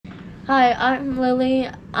Hi, I'm Lily.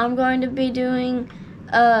 I'm going to be doing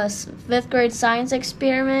a 5th grade science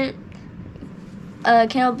experiment.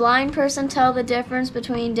 Can a blind person tell the difference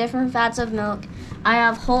between different fats of milk? I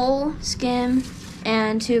have whole, skim,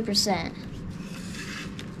 and 2%.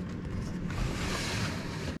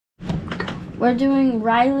 We're doing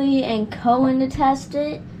Riley and Cohen to test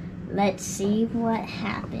it. Let's see what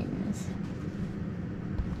happens.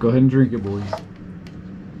 Go ahead and drink it, boys.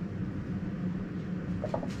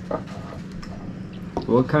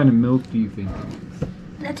 What kind of milk do you think it is?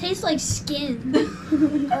 That tastes like skin.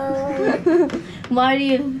 Why do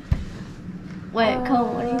you... Wait,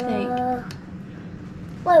 Cohen, what do you think?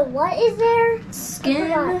 Wait, what is there?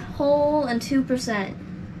 Skim, whole, and 2%.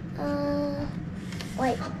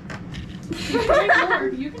 Wait. You can drink more.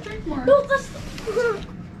 You can drink more. No, that's...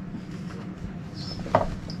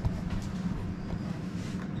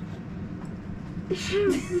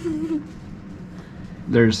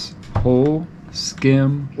 There's whole,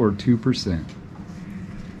 skim, or 2%.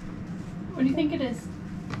 What do you think it is?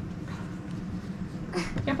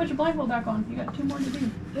 Yeah, put your blindfold back on. You got 2 more to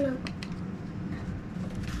do. No.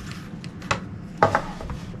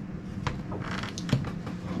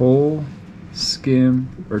 Whole, skim,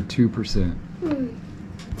 or 2%.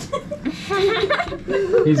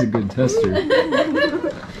 He's a good tester.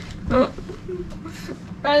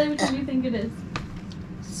 Riley, which one do you think it is?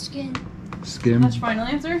 Skin. Skim. That's your final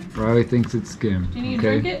answer? Riley thinks it's skim. Do you need to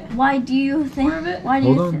drink it? Why do you think... More of it? Why do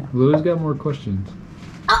Hold you on. Lily's got more questions.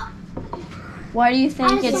 Why do you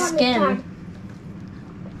think I it's just skim?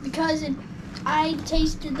 Because I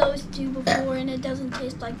tasted those 2 before and it doesn't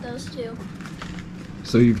taste like those 2.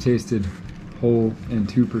 So you've tasted whole and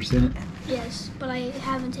 2%? Yes, but I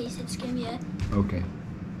haven't tasted skim yet. Okay.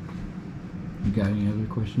 You got any other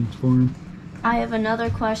questions for him? I have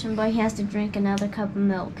another question, but he has to drink another cup of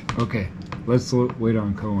milk. Okay. Let's wait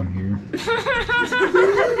on Cohen here.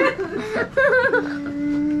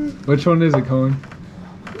 Which one is it, Cohen?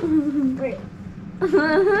 What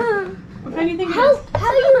kind do you think it is?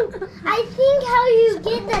 How you? I think how you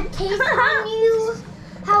get the taste on you.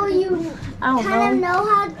 How you I don't kind of know. know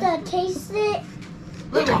how to taste it.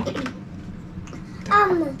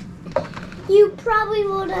 You probably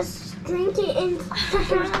will just drink it in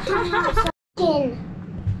skin.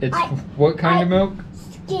 It's what kind of milk?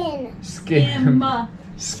 Skin. Skim.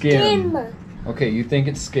 Skim. Okay, you think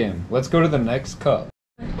it's skim. Let's go to the next cup.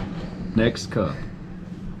 Next cup.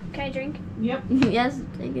 Can I drink? Yep. Yes,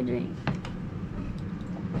 take a drink.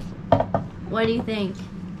 What do you think?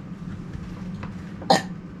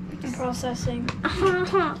 I'm processing. I'm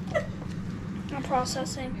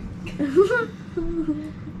processing.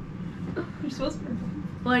 You're supposed to.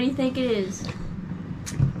 What do you think it is?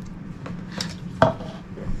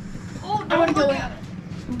 Oh,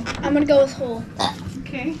 I'm gonna go with whole.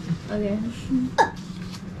 Okay. Okay.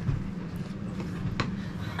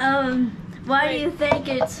 Why do you think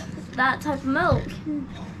it's that type of milk?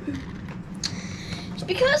 It's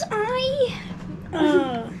because I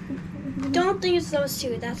don't think it's those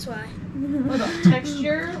 2. That's why. What about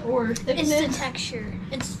texture or thickness? It's the texture.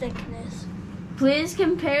 It's thickness. Please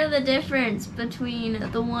compare the difference between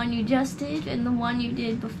the one you just did and the one you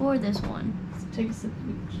did before this one. Let's take a sip of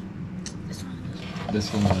each. This one. This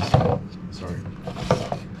one. Sorry.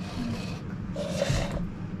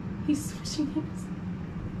 He's switching his.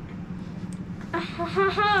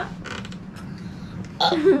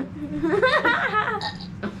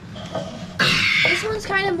 This one's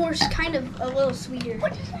kind of a little sweeter.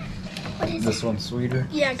 What is This one's sweeter.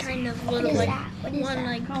 Yeah, kind of What little is like that? What is one that?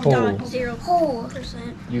 like Whole.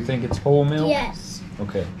 0.0%. You think it's whole milk? Yes.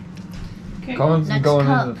 Okay. Okay. Cohen's Next going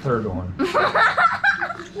cup. in the third one.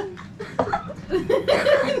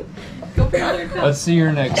 Go for another cup. Let's see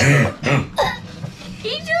your next cup.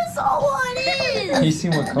 He just saw what it is. You see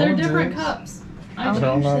what They're Cohen's different is? cups. I They're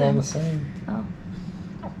all changed not on them. the same.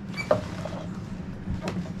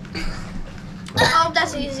 Oh,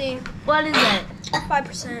 that's easy. What is it?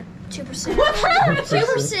 5%, 2%,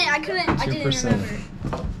 2%. I didn't 2%. remember.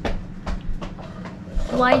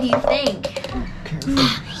 Why do you think?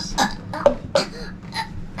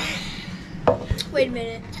 Wait a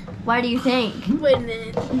minute. Why do you think? Wait a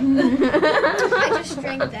minute. I just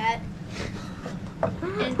drank that,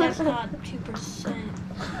 and that's not 2%.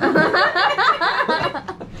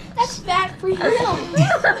 That's fat-free milk.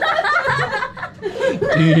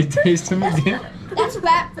 Do you taste them again? That's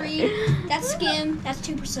fat-free. That's skim. That's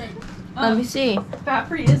 2%. Let me see.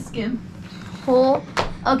 Fat-free is skim. Whole.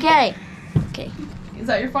 Okay. Okay. Is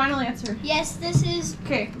that your final answer? Yes, this is.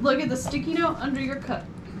 Okay, look at the sticky note under your cup.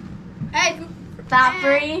 Hey, Fat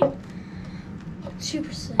free.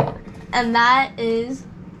 2%. And that is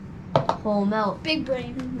whole milk. Big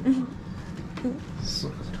brain.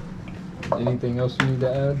 So, anything else you need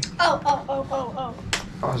to add? Oh.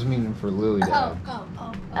 I was meaning for Lily to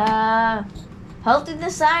add. Hopefully the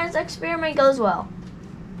science experiment goes well.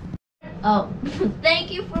 Oh,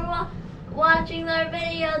 thank you for watching our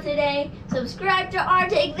video today. Subscribe to our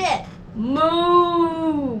Take This.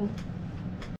 Moo!